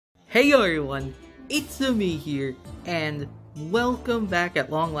Hey everyone, ItsAMe here, and welcome back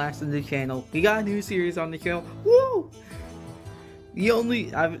at long last to the channel. We got a new series on the channel. Woo!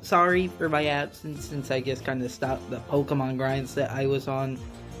 I'm sorry for my absence since I just kind of stopped the Pokemon grinds that I was on.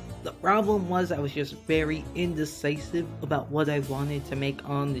 The problem was I was just very indecisive about what I wanted to make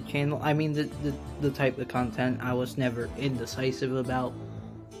on the channel. I mean, the type of content I was never indecisive about.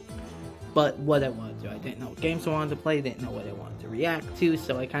 But what I wanted to do, I didn't know what games I wanted to play, didn't know what I wanted to react to,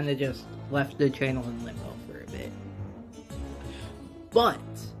 so I kind of just left the channel in limbo for a bit. But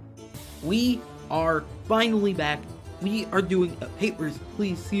we are finally back. We are doing a Papers,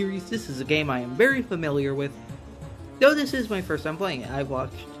 Please series. This is a game I am very familiar with, though this is my first time playing it. I've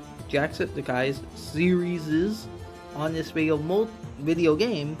watched Jacksepticeye's series on this video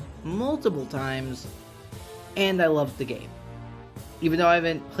game multiple times, and I love the game. Even though I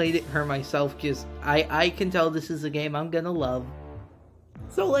haven't played it her myself, just I can tell this is a game I'm gonna love.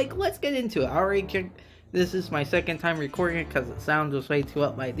 So let's get into it. I already checked. This is my second time recording it because the sound was way too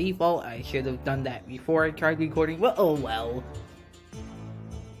up by default. I should have done that before I tried recording, but oh well.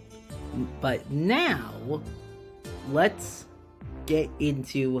 But now, let's get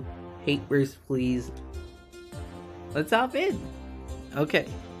into Papers, Please. Let's hop in. Okay.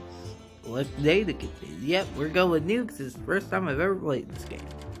 Select day to continue. Yep, we're going new because it's the first time I've ever played this game.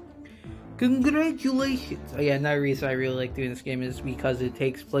 Congratulations! Oh yeah, another reason I really like doing this game is because it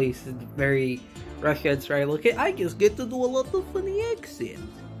takes place in very Russian style. Okay, I just get to do a lot of funny accents.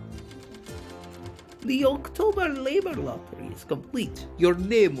 The October Labor Lottery is complete. Your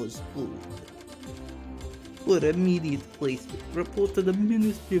name was pulled. For immediate placement, report to the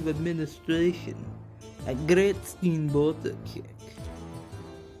Ministry of Administration at Great Steamboat Check.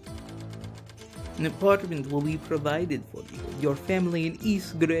 An apartment will be provided for you and your family in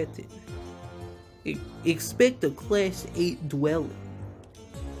East Greton. Expect a Class 8 dwelling.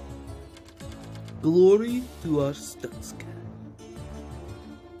 Glory to Artzoska.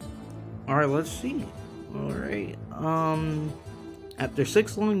 Alright, let's see. Alright, after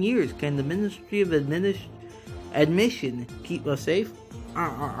 6 long years, can the Ministry of Admission keep us safe?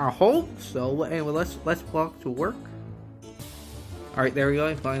 I hope so. Anyway, let's walk to work. Alright, there we go.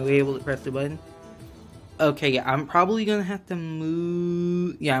 I'm finally able to press the button. Okay, yeah, I'm probably gonna have to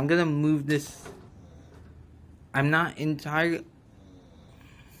move. Yeah, I'm gonna move this. I'm not entirely.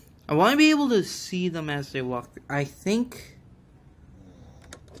 I want to be able to see them as they walk through. I think.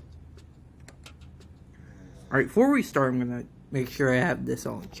 Alright, before we start, I'm gonna make sure I have this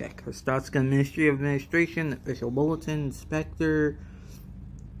all in check. Artzoska Ministry of Administration, Official Bulletin, Inspector.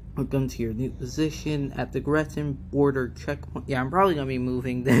 Welcome to your new position at the Greton Border Checkpoint. Yeah, I'm probably gonna be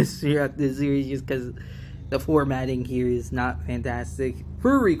moving this throughout this series just because the formatting here is not fantastic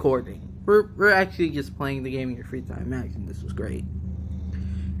for recording. We're actually just playing the game in your free time. Imagine this was great.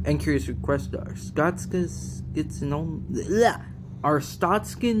 Curious request are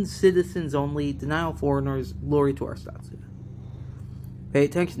Arstotskan citizens only. Denial foreigners. Glory to Artzoska. Pay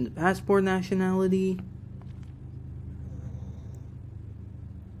attention to passport nationality.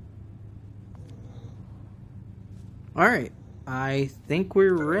 Alright, I think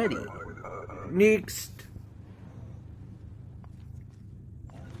we're ready. Next.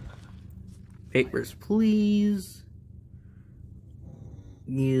 Papers, please.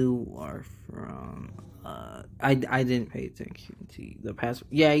 You are from, I didn't pay attention to the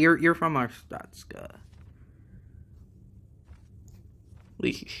passport. Yeah, you're from Artzoska. At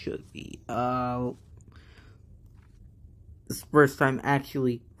least you should be. This is the first time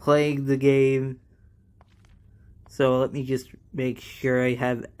actually playing the game. So let me just make sure I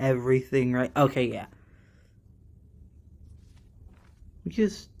have everything right. Okay, yeah.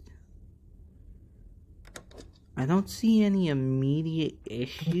 I don't see any immediate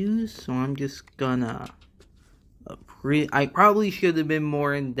issues, so I'm just gonna... I probably should have been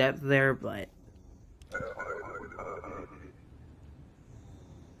more in depth there, but...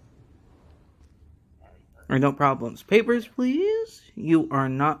 Alright, no problems. Papers, please? You are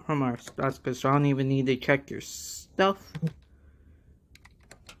not from our Artzoska, so I don't even need to check your stuff.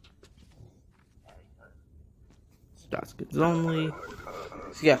 Artzoska's only.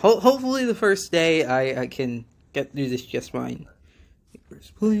 So yeah, hopefully the first day I can get through this just fine.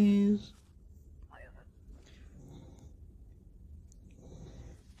 Papers, please.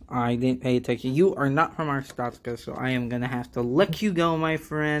 I didn't pay attention. You are not from our Artzoska, so I am gonna have to let you go, my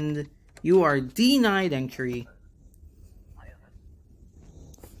friend. You are denied entry.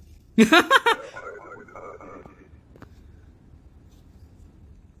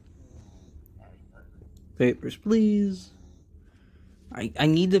 Papers, please. I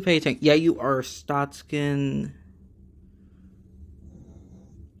need to pay attention. Yeah, you are Artzotskan.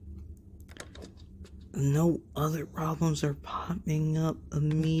 no other problems are popping up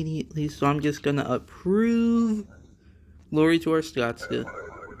immediately, so I'm just gonna approve. Glory to Artzoska.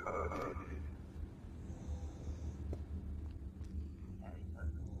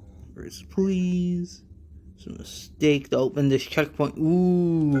 First, please. It's a mistake to open this checkpoint.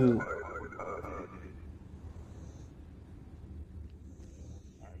 Ooh.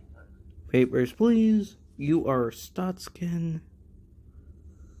 Papers, please. You are Stotskin.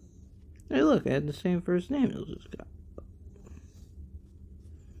 Hey, look, I had the same first name as this guy.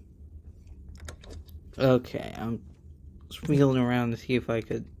 Okay, I'm feeling around to see if I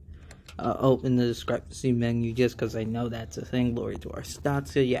could open the discrepancy menu just because I know that's a thing. Glory to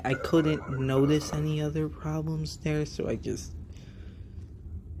Artzoska. Yeah, I couldn't notice any other problems there, so I just...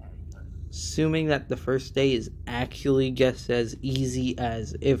 Assuming that the first day is actually just as easy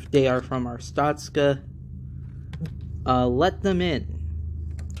as if they are from Artzoska, let them in.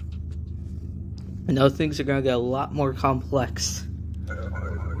 I know things are going to get a lot more complex,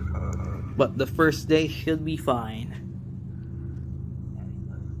 but the first day should be fine.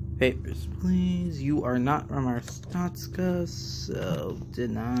 Papers, please. You are not from Artzoska, so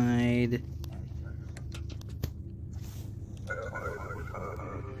denied.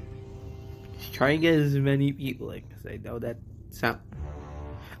 Try and get as many people in, because I know that sound.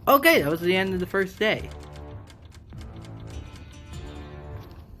 Okay, that was the end of the first day.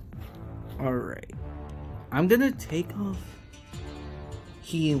 Alright. I'm gonna take off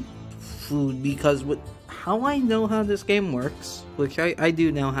heat food because with how I know how this game works, which I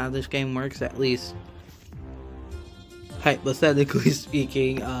do know how this game works, at least hypothetically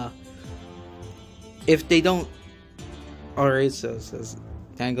speaking, if they don't... Alright, so it says...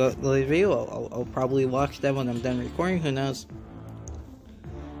 Can I go to the video? I'll probably watch that when I'm done recording, who knows.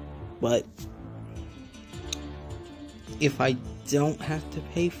 But if I don't have to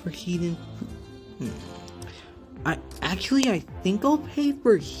pay for heat and I think I'll pay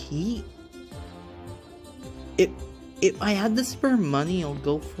for heat. If I had the spare money, I'll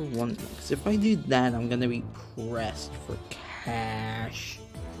go for one thing. Because if I do that, I'm gonna be pressed for cash.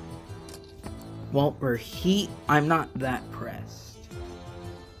 Well, for heat, I'm not that pressed.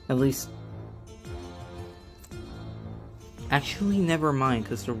 At least... Actually, never mind,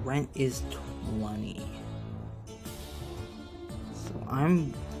 because the rent is 20. So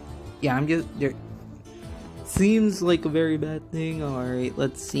I'm just... There seems like a very bad thing. Alright,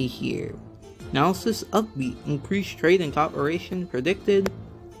 let's see here. Analysis upbeat. Increased trade and cooperation predicted.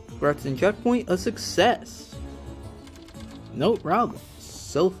 Threats and checkpoint a success. No problem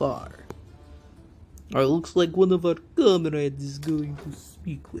so far. Alright, looks like one of our comrades is going to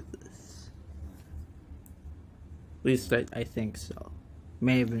speak with us. At least I think so.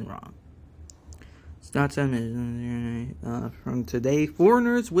 May have been wrong. From today,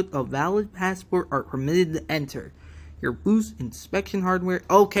 foreigners with a valid passport are permitted to enter. Your booth inspection hardware.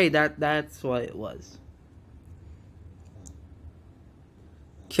 Okay, that's what it was.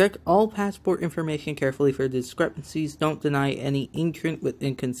 Check all passport information carefully for discrepancies. Don't deny any entrant with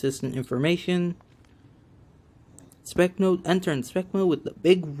inconsistent information. Inspect mode. Enter inspect mode with the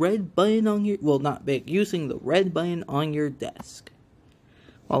big red button on your... Well, not big. Using the red button on your desk.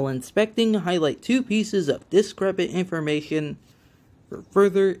 While inspecting, highlight 2 pieces of discrepant information for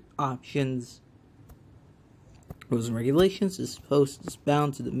further options. Rules and regulations. This post is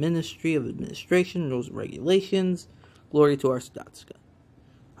bound to the Ministry of Administration. Rules and regulations. Glory to Artzoska.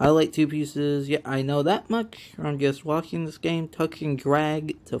 Highlight 2 pieces. Yeah, I know that much. I'm just watching this game. Touch and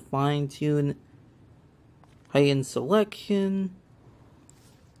drag to fine tune high-end selection.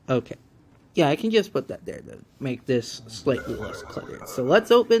 Okay. Yeah, I can just put that there to make this slightly less cluttered. So let's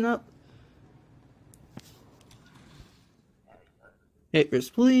open up. Papers,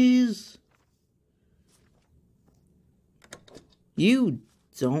 please. You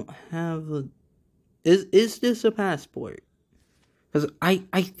don't have a... Is this a passport? Because I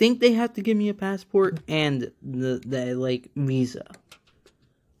think they have to give me a passport and the like, visa.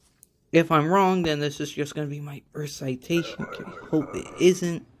 If I'm wrong, then this is just going to be my first citation. Okay, hope it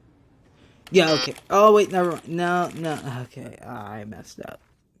isn't. Yeah, okay. Oh, wait, never mind. No. Okay, I messed up.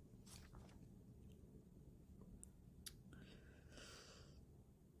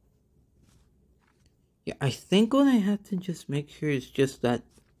 Yeah, I think what I have to just make sure is just that,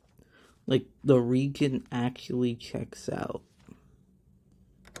 like, the region actually checks out.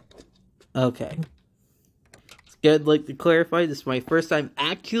 Okay. It's good, like, to clarify, this is my first time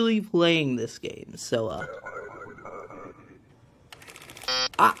actually playing this game, so,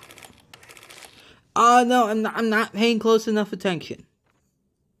 Oh, no, I'm not paying close enough attention.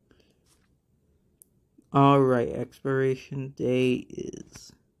 Alright, expiration date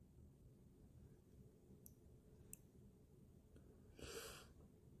is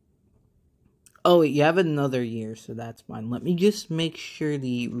Oh, wait, you have another year, so that's fine. Let me just make sure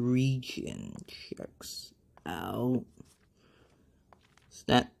the region checks out. Is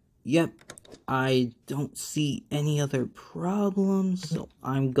that, yep, I don't see any other problems, so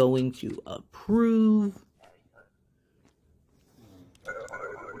I'm going to approve.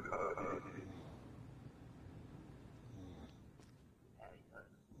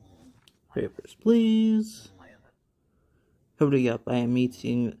 Papers, please. Hurry up, I am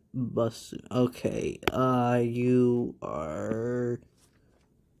meeting bus soon. Okay, you are...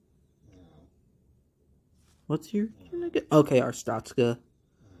 What's your turn again? Okay, Artzoska.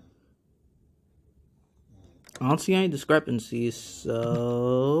 I don't see any discrepancies,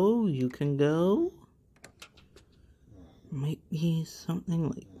 so you can go. Might be something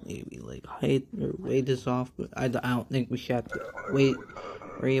like, maybe like height or weight is off, but I don't think we should have to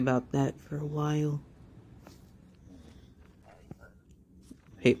worry about that for a while.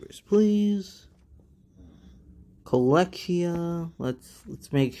 Papers, please. Collectia.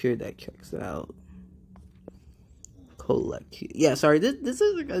 Let's make sure that checks out. Collectia. Yeah, sorry. This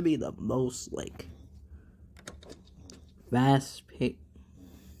isn't gonna be the most like fast pace.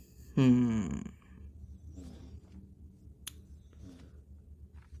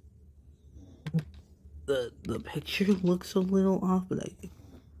 The picture looks a little off, but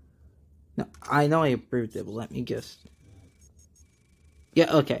I know I approved it, but let me just...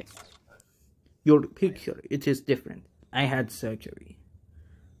 Yeah, okay. Your picture, it is different. I had surgery.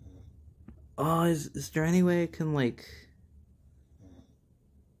 Oh, is there any way I can, like...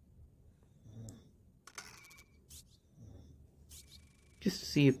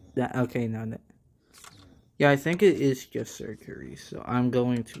 Just see if that... Okay, no. Yeah, I think it is just surgery, so I'm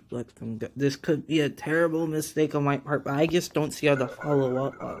going to let them go. This could be a terrible mistake on my part, but I just don't see how to follow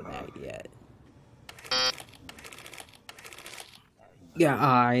up on that yet. Yeah,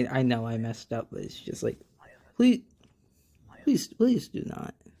 I know I messed up, but it's just like, please do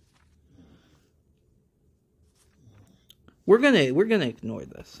not. We're gonna ignore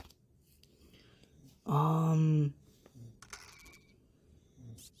this.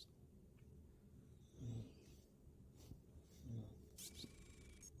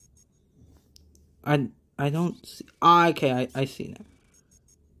 I don't see. Okay, I see now.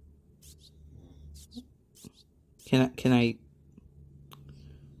 Can I?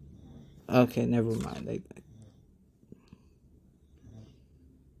 Okay, never mind.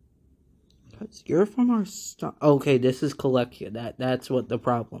 You're from our stock. Okay, this is Collectia. That's what the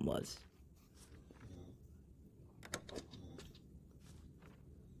problem was.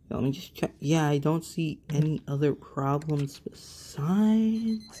 Let me just check. Yeah, I don't see any other problems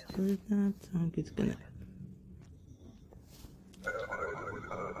besides that. I'm just gonna...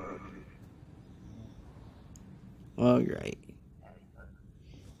 Alright.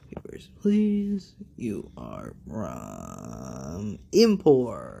 Papers, please. You are from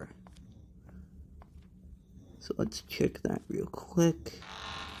Impor. So let's check that real quick.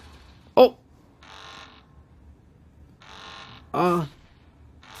 Oh!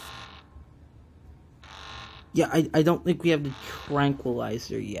 Yeah, I don't think we have the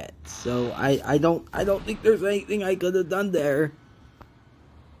tranquilizer yet, so I don't think there's anything I could have done there.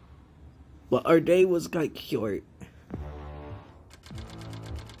 But our day was cut short.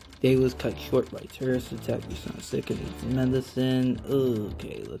 Day was cut short by terrorist attack. You sound sick and needs medicine.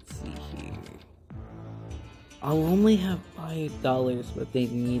 Okay, let's see here. I'll only have $5, but they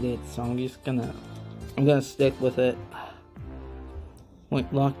need it, so I'm gonna stick with it.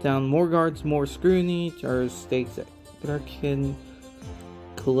 Point lockdown, more guards, more scrutiny, terrorist states at production,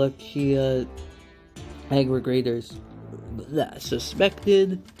 Collectia aggregators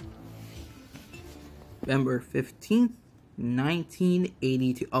suspected. November 15th,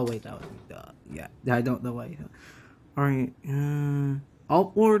 1982. Oh wait, that was yeah. I don't know why. Alright, all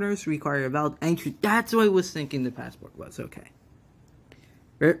borders require a valid entry. That's what I was thinking the passport was. Okay.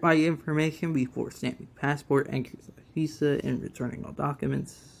 Verify information before stamping passport, entries like visa, and returning all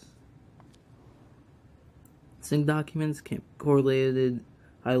documents. Sync documents can be correlated,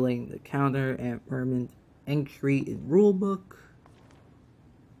 highlighting the counter and permanent entry in rulebook.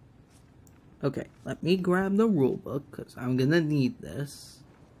 Okay, let me grab the rulebook because I'm gonna need this.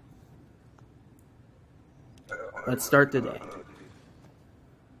 Let's start the day.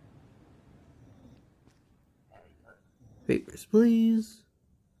 Papers, please.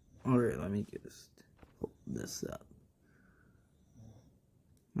 Alright, let me just pull this up.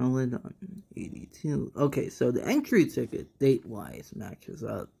 Hold on. 82. Okay, so the entry ticket, date-wise, matches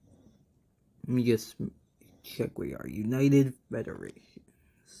up. Let me just check where we are. United Federation.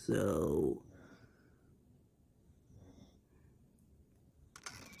 So...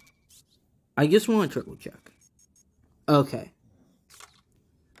 I just want to triple check. Okay.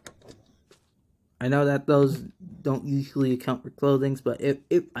 I know that those don't usually account for clothings, but if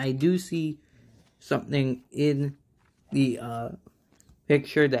I do see something in the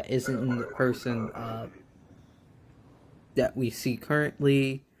picture that isn't in the person that we see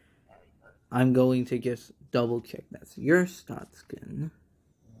currently, I'm going to just double check that's your stat skin.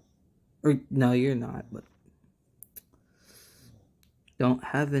 Or no, you're not, but don't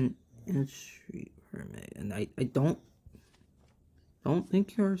have an entry permit, and I don't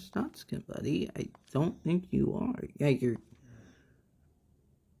think you're a stat skin, buddy. I don't think you are. Yeah, you're.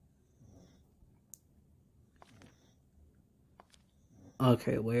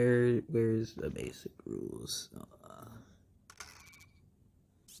 Okay, where's the basic rules?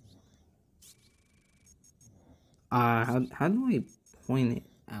 How do I point it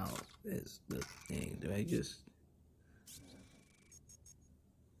out? Is the thing? Do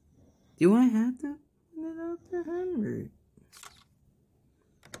I have to point it out to him, or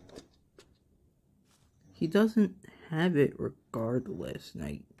he doesn't have it regardless?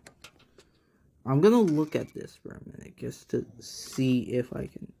 And I'm gonna look at this for a minute just to see if I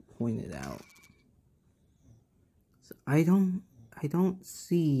can point it out. So I don't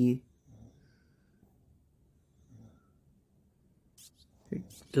see.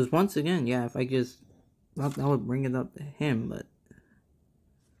 Because once again, yeah, if I just thought that would bring it up to him, but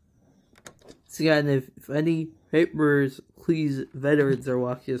so yeah, and if any papers, please, veterans are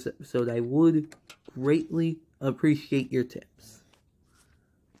watching this episode, I would greatly appreciate your tips.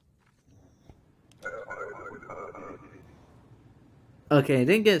 Okay, I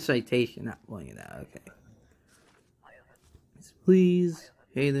didn't get a citation, not pointing it out, okay. Please,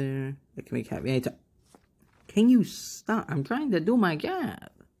 hey there, I can make happy anytime. Can you stop? I'm trying to do my job.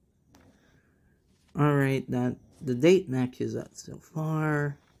 Alright, that the date matches up so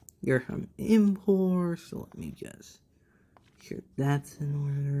far. You're from import, so let me just make sure that's in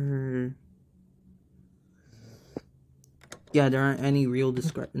order. Yeah, there aren't any real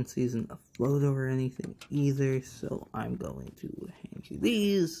discrepancies in the photo or anything either, so I'm going to hand you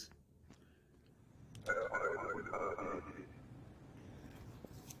these.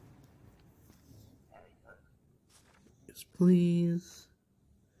 Yes, please.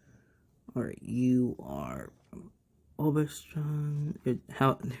 Alright, you are Oberstrong.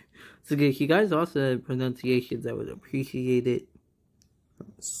 It's okay. You guys also have pronunciations. I would appreciate it.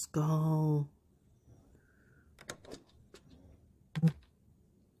 From Skull.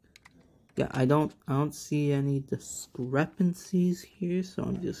 Yeah, I don't see any discrepancies here, so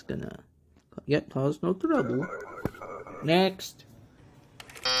I'm just gonna. Yep, cause no trouble. Next.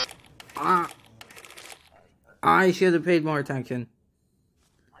 I should have paid more attention.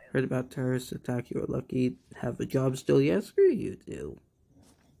 Heard about terrorist attack, you were lucky. Have a job still? Yes, screw you do.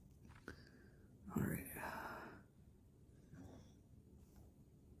 Alright.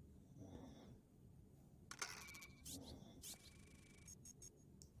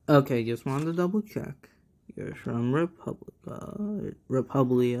 Okay, just wanted to double check. You're from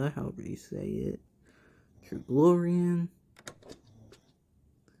Republia, however you say it. True Glorian.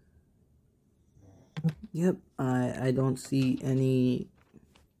 Yep, I don't see any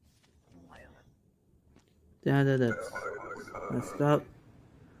data that's messed up.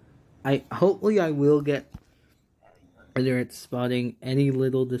 Hopefully I will get whether it's spotting any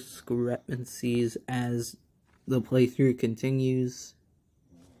little discrepancies as the playthrough continues.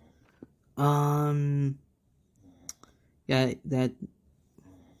 Yeah, that.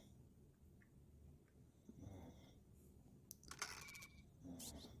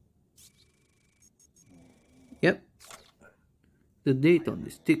 Yep. The date on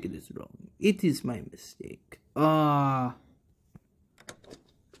this ticket is wrong. It is my mistake. I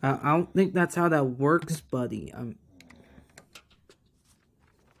don't think that's how that works, buddy. I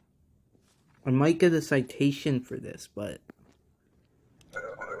might get a citation for this, but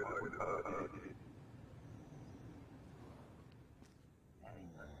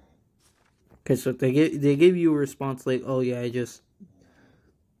okay, so they give you a response like, "Oh yeah, I just."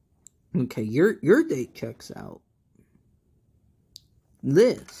 Okay, your date checks out.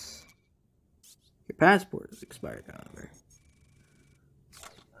 Your passport is expired, however.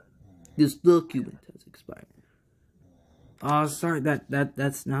 This document has expired. Oh, sorry,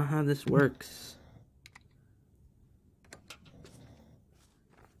 that's not how this works.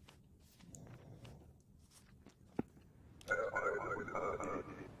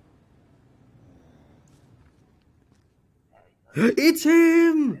 It's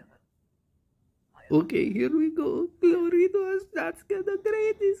him! Okay, here we go. Glory to Artzoska, the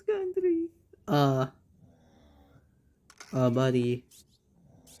greatest country. Buddy.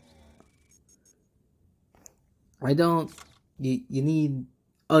 I don't... You need...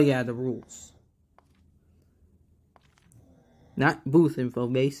 Oh yeah, the rules. Not booth info,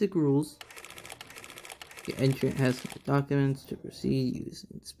 basic rules. The entrant has documents to proceed, use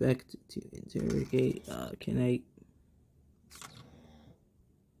inspect to interrogate. Can I...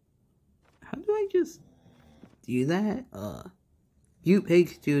 How do I just do that? View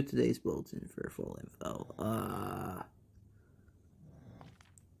page 2 of today's bulletin for full info.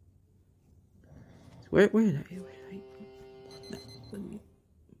 Where did I...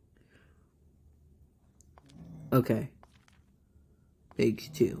 Okay.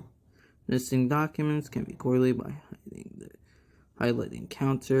 Page 2. Missing documents can be correlated by highlighting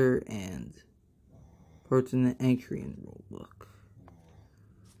counter and pertinent entry in rule book.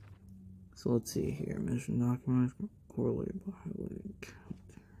 So let's see here. Missing documents correlated by highlighting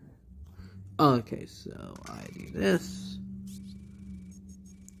counter. Okay, so I do this.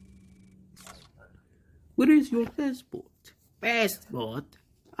 What is your passport? Passport?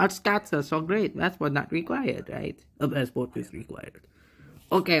 Artzoska, so great. Passport not required, right? A passport is required.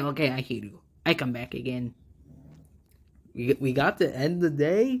 Okay, I hear you. I come back again. We got to end the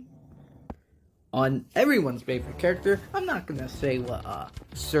day on everyone's favorite character. I'm not gonna say what a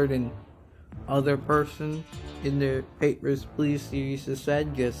certain other person in the Papers, Please series has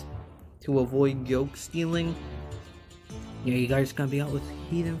said, just to avoid joke stealing. Yeah, you guys gonna be out with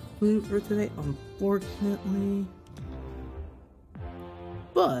heat and food for today, unfortunately.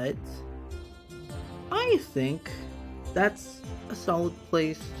 But I think that's a solid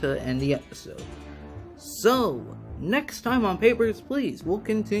place to end the episode. So, next time on Papers, Please, we'll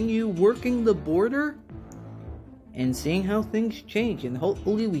continue working the border and seeing how things change, and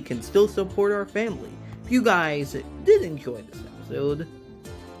hopefully we can still support our family. If you guys did enjoy this episode,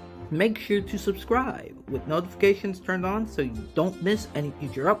 make sure to subscribe with notifications turned on so you don't miss any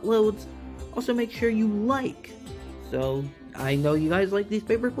future uploads. Also make sure you like, so I know you guys like these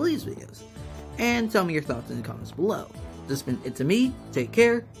Paper Please videos. And tell me your thoughts in the comments below. This has been ItsAMe, take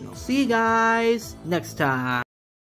care, and I'll see you guys next time.